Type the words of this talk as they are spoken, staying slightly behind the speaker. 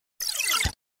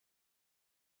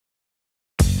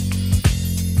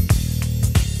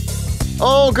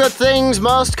All good things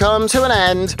must come to an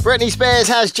end. Britney Spears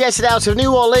has jetted out of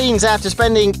New Orleans after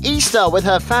spending Easter with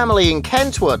her family in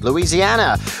Kentwood,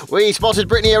 Louisiana. We spotted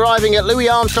Britney arriving at Louis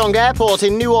Armstrong Airport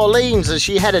in New Orleans as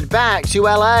she headed back to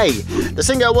LA. The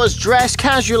singer was dressed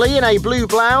casually in a blue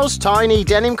blouse, tiny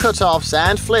denim cutoffs,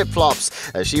 and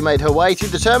flip-flops as she made her way through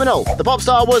the terminal. The pop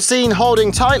star was seen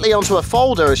holding tightly onto a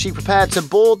folder as she prepared to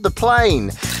board the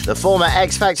plane. The former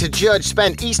X Factor judge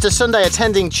spent Easter Sunday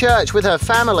attending church with her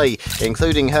family,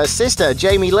 including her sister,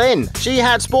 Jamie Lynn. She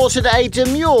had sported a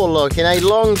demure look in a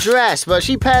long dress, but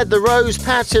she paired the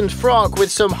rose-patterned frock with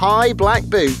some high black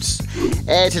boots.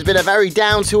 It has been a very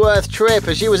down-to-earth trip,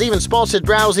 as she was even spotted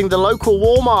browsing the local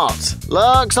Walmart.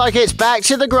 Looks like it's back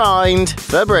to the grind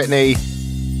for Britney.